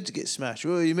 Oh, you meant to get smashed.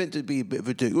 Oh, you meant to be a bit of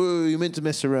a dick. Oh, you meant to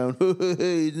mess around.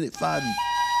 Isn't it fun?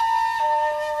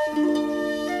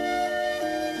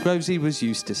 Grovesy was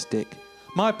used to stick.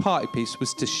 My party piece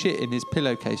was to shit in his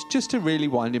pillowcase just to really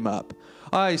wind him up.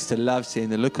 I used to love seeing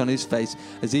the look on his face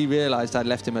as he realised I'd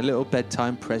left him a little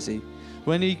bedtime prezi.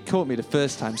 When he caught me the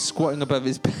first time squatting above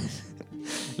his bed,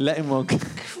 letting one go.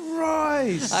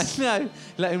 Christ! I know,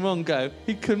 letting one go.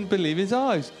 He couldn't believe his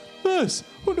eyes. Merce,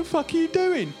 what the fuck are you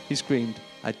doing? He screamed.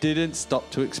 I didn't stop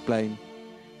to explain.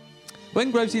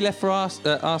 When Grovesy left for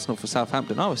Arsenal for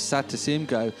Southampton, I was sad to see him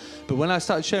go. But when I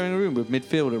started sharing a room with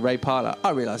midfielder Ray Parlour,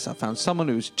 I realised I found someone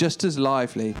who was just as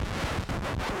lively.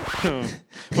 Well,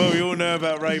 we all know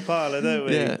about Ray Parlour, don't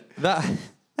we? Yeah,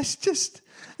 that's just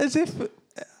as if...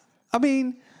 I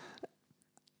mean,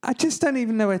 I just don't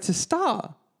even know where to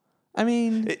start. I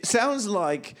mean... It sounds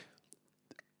like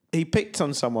he picked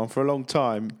on someone for a long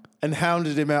time and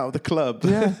hounded him out of the club.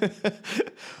 Yeah.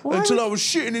 Until I was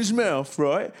shitting his mouth,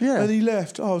 right? Yeah. And he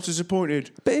left. Oh, I was disappointed.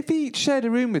 But if he shared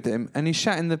a room with him and he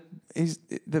shat in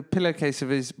the pillowcase of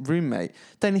his roommate,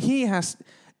 then he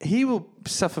will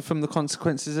suffer from the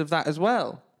consequences of that as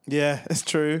well. Yeah, that's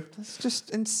true. That's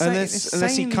just insane.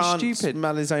 Unless he can't stupid.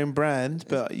 smell his own brand,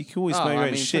 but you can always smell your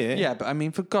own shit. But I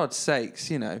mean, for God's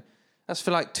sakes, you know, that's for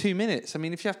like 2 minutes. I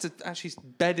mean, if you have to actually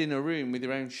bed in a room with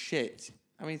your own shit,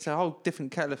 I mean, it's a whole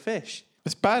different kettle of fish.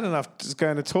 It's bad enough just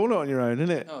going to the toilet on your own,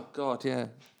 isn't it? Oh, God, yeah.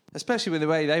 Especially with the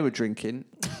way they were drinking.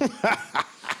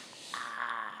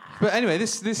 But anyway,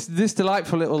 this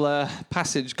delightful little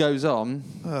passage goes on.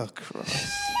 Oh, Christ.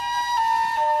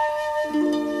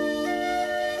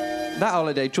 That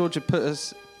holiday, George had put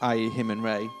us, i.e. him and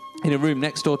Ray, in a room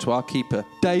next door to our keeper,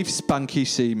 Dave Spunky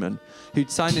Seaman,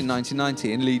 who'd signed in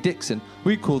 1990, and Lee Dixon.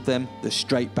 We called them the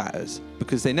Straight Batters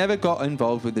because they never got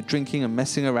involved with the drinking and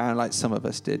messing around like some of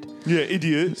us did. Yeah,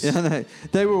 idiots. Yeah, no.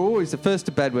 They were always the first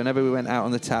to bed whenever we went out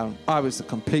on the town. I was the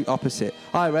complete opposite.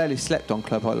 I rarely slept on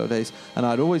club holidays, and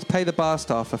I'd always pay the bar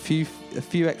staff a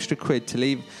few extra quid to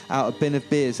leave out a bin of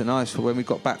beers and ice for when we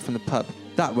got back from the pub.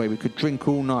 That way we could drink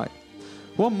all night.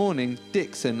 One morning,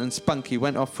 Dixon and Spunky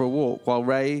went off for a walk while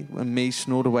Ray and me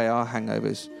snored away our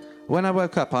hangovers. When I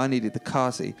woke up, I needed the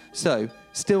carsy, so,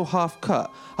 still half cut,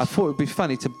 I thought it would be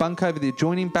funny to bunk over the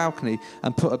adjoining balcony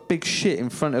and put a big shit in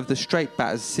front of the Straight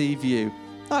Batters' sea view.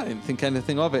 I didn't think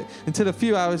anything of it until a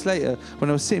few hours later when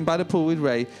I was sitting by the pool with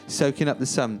Ray, soaking up the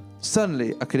sun.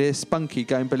 Suddenly, I could hear Spunky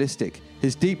going ballistic,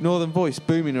 his deep northern voice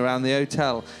booming around the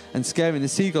hotel and scaring the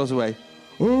seagulls away.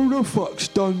 Who the fuck's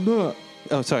done that?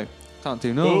 Oh, sorry. Can't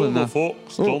do northern now. Who the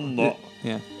fuck's done that?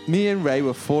 Yeah. Me and Ray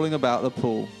were falling about the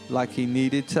pool like he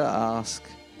needed to ask.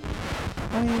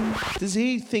 I mean, does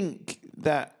he think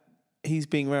that he's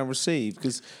being well received?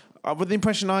 Because with the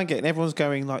impression I get, and everyone's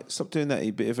going like, stop doing that,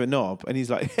 you bit of a knob. And he's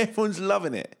like, everyone's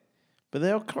loving it. But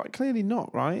they're quite clearly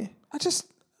not, right?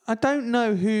 I don't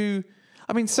know who...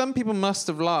 I mean, some people must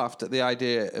have laughed at the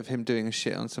idea of him doing a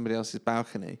shit on somebody else's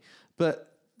balcony.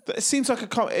 But it seems like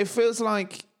it feels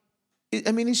like...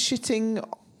 I mean, is shitting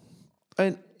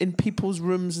in people's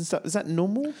rooms and stuff, is that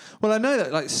normal? Well, I know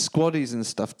that like squaddies and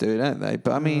stuff do it, don't they?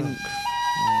 But I mean...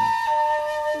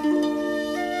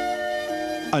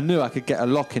 I knew I could get a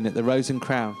lock in at the Rose and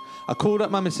Crown. I called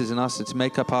up my missus and asked her to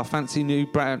make up our fancy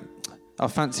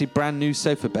brand new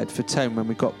sofa bed for Tone when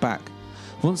we got back.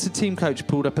 Once the team coach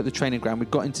pulled up at the training ground, we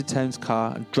got into Tone's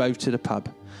car and drove to the pub.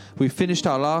 We finished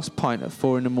our last pint at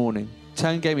 4 a.m.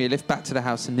 Tone gave me a lift back to the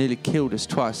house and nearly killed us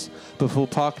twice before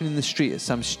parking in the street at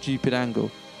some stupid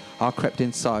angle. I crept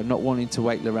inside, not wanting to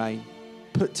wake Lorraine.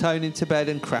 Put Tone into bed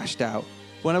and crashed out.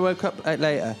 When I woke up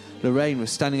later, Lorraine was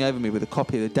standing over me with a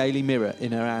copy of the Daily Mirror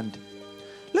in her hand.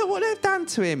 Look what they've done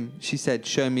to him, she said,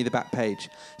 showing me the back page.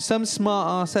 Some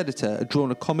smart-ass editor had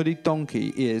drawn a comedy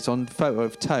donkey ears on the photo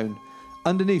of Tone.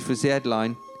 Underneath was the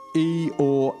headline, E.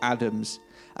 or Adams.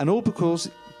 And all because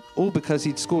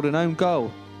he'd scored an own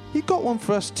goal. He got one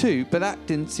for us too, but that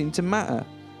didn't seem to matter.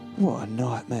 What a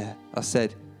nightmare, I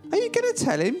said. Are you going to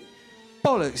tell him?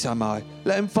 Bollocks, am I?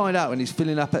 Let him find out when he's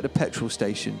filling up at the petrol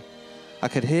station. I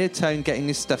could hear Tone getting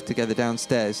his stuff together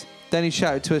downstairs. Then he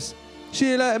shouted to us,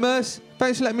 see you later, Merce.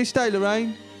 Thanks for letting me stay,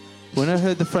 Lorraine. When I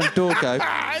heard the front door go...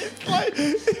 It's like, what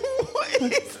is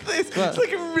this? Well, it's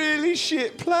like a really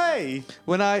shit play.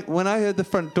 When I heard the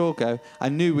front door go, I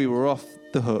knew we were off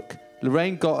the hook.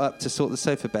 Lorraine got up to sort the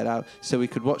sofa bed out so we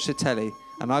could watch the telly,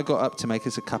 and I got up to make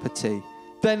us a cup of tea.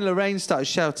 Then Lorraine started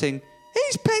shouting,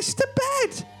 he's pissed the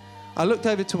bed! I looked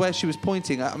over to where she was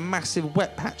pointing at a massive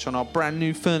wet patch on our brand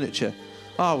new furniture.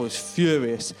 I was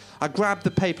furious. I grabbed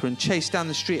the paper and chased down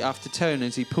the street after Tone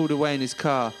as he pulled away in his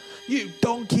car. You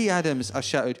donkey, Adams, I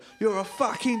shouted. You're a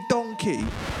fucking donkey.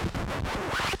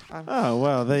 Oh,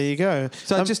 well, there you go.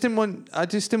 So I just didn't want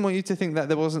you to think that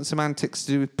there wasn't some antics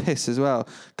to do with piss as well,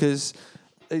 because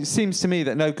it seems to me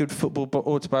that no good football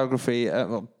biography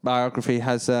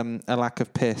has a lack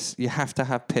of piss. You have to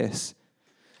have piss.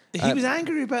 He was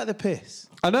angry about the piss.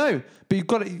 I know, but you've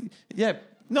got to... Yeah.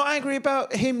 Not angry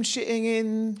about him shitting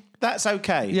in... That's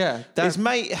okay. Yeah. His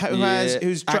mate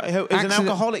who's an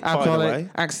alcoholic, by the way.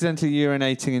 Accidentally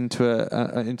urinating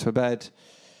into a bed.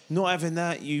 Not having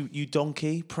that, you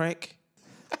donkey prick.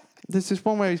 There's this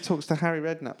one where he talks to Harry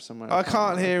Redknapp somewhere. I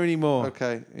can't hear anymore.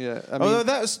 Okay, yeah. I mean,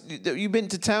 Although you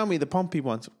meant to tell me the Pompey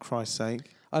one, for Christ's sake.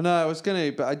 I know, I was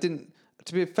going to, but I didn't.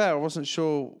 To be fair, I wasn't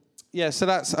sure. Yeah, so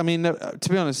that's, I mean, to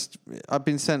be honest, I've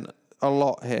been sent a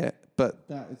lot here, but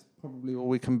that is probably all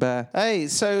we can bear. Hey,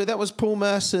 so that was Paul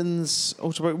Merson's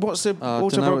autobiography. What's the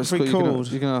autobiography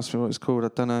called? You can ask me what it's called. I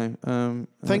don't know.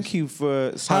 Thank you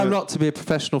for... How Not to Be a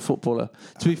Professional Footballer.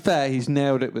 To be fair, he's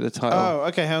nailed it with the title. Oh,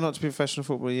 okay. How Not to Be a Professional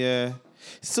Footballer, yeah.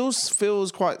 It still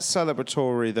feels quite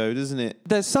celebratory, though, doesn't it?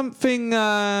 There's something...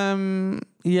 there's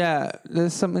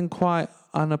something quite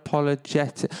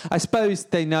unapologetic. I suppose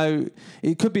they know...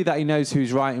 It could be that he knows who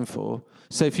he's writing for.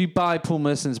 So if you buy Paul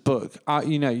Merson's book,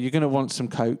 you're going to want some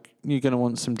coke, you're going to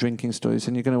want some drinking stories,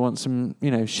 and you're going to want some,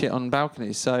 shit on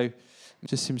balconies. So it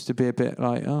just seems to be a bit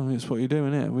like, oh, it's what you're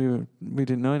doing, isn't it? We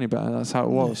didn't know any better. That's how it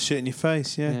was. Yeah, shit in your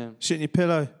face, yeah. Shit in your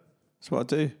pillow. That's what I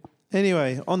do.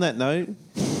 Anyway, on that note,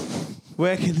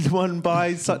 Where can one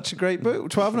buy such a great book?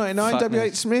 $12.99,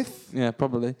 W.H. Smith. Yeah,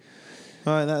 probably.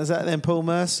 All right, that was that then. Paul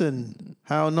Merson.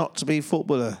 How Not to Be a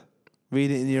Footballer.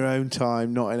 Read it in your own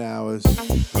time, not in ours.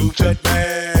 Who's that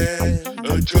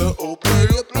manager or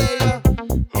player?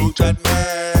 Who's that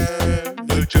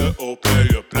manager or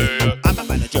player? I'm a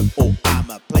manager or I'm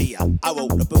a player. I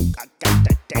wrote a book, I got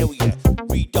to tell ya.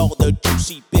 Read all the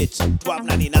juicy bits.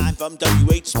 $12.99 from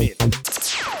W.H. Smith.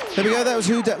 There we go. That was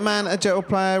Who Dat Man, a Jettle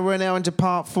player. We're now into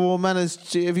part 4. Manners,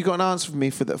 have you got an answer for me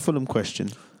for that Fulham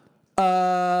question?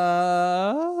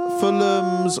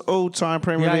 Fulham's all-time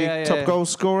Premier League top goal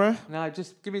scorer. No,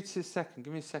 just give me a second.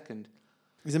 Give me a second.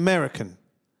 He's American.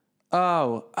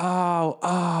 Oh.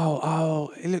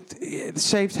 He looked the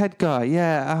shaved head guy.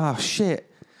 Yeah. Oh shit.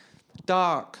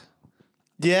 Dark.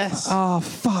 Yes. Oh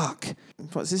fuck.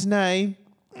 What's his name?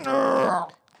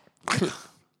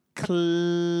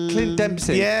 Clint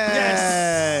Dempsey.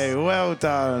 Yes. Well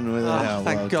done.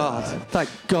 Thank God. Thank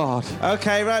God.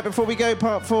 Okay, right. Before we go,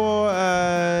 part 4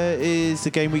 is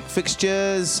the game week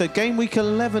fixtures. So game week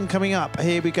 11 coming up.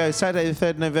 Here we go. Saturday the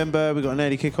 3rd of November. We've got an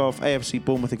early kickoff. AFC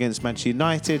Bournemouth against Manchester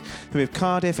United. Then we have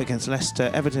Cardiff against Leicester.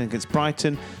 Everton against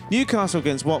Brighton. Newcastle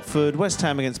against Watford. West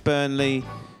Ham against Burnley.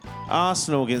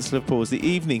 Arsenal against Liverpool is the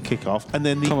evening kickoff. And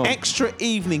then the extra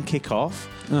evening kickoff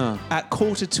at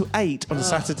 7:45 on a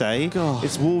Saturday. God.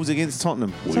 It's Wolves against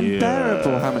Tottenham. It's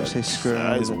unbearable how much they screw.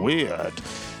 That is weird.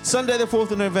 Sunday the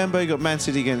 4th of November, you got Man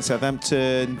City against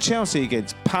Southampton, Chelsea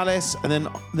against Palace, and then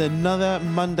another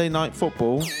Monday night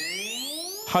football,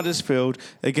 Huddersfield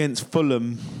against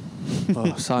Fulham.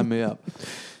 Oh, sign me up.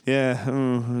 Yeah,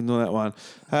 not that one.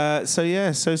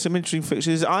 So some interesting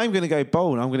fixtures. I'm going to go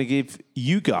bold. I'm going to give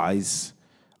you guys,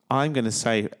 I'm going to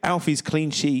say Alfie's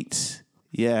clean sheet.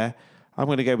 Yeah, I'm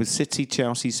going to go with City,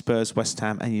 Chelsea, Spurs, West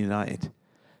Ham and United.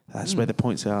 That's where the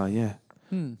points are, yeah.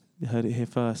 You heard it here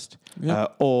first.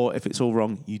 Yep. Or if it's all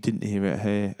wrong, you didn't hear it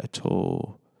here at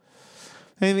all.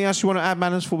 Anything else you want to add,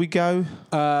 Manners, before we go?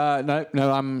 No.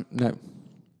 Are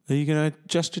you going to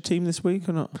adjust your team this week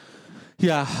or not?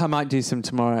 Yeah, I might do some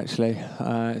tomorrow. Actually,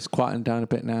 it's quieting down a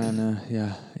bit now,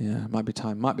 and might be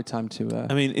time. Might be time to.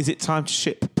 I mean, is it time to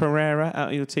ship Pereira out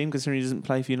of your team considering he doesn't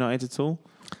play for United at all?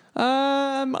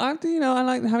 I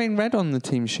like having red on the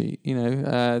team sheet.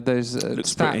 There's a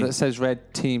stat that says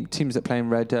red teams that play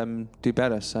in red do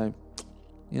better. So,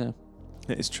 it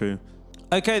is true.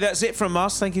 Okay, that's it from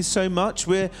us. Thank you so much.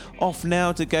 We're off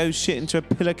now to go shit into a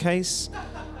pillowcase.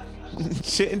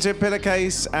 Shit into a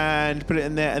pillowcase and put it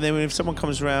in there, and then if someone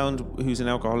comes around who's an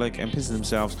alcoholic and pisses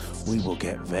themselves, we will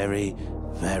get very,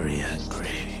 very angry.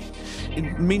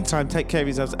 In the meantime, take care of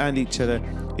yourselves and each other.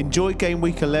 Enjoy game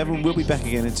week 11. We'll be back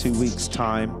again in 2 weeks'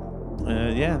 time.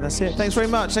 That's it. Thanks very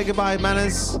much. Say goodbye,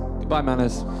 Manners. Goodbye,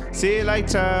 Manners. See you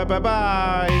later.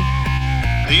 Bye-bye.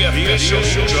 The official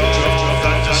Draft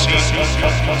Fantasy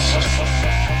Podcast.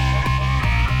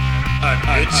 And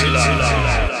it's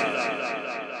live.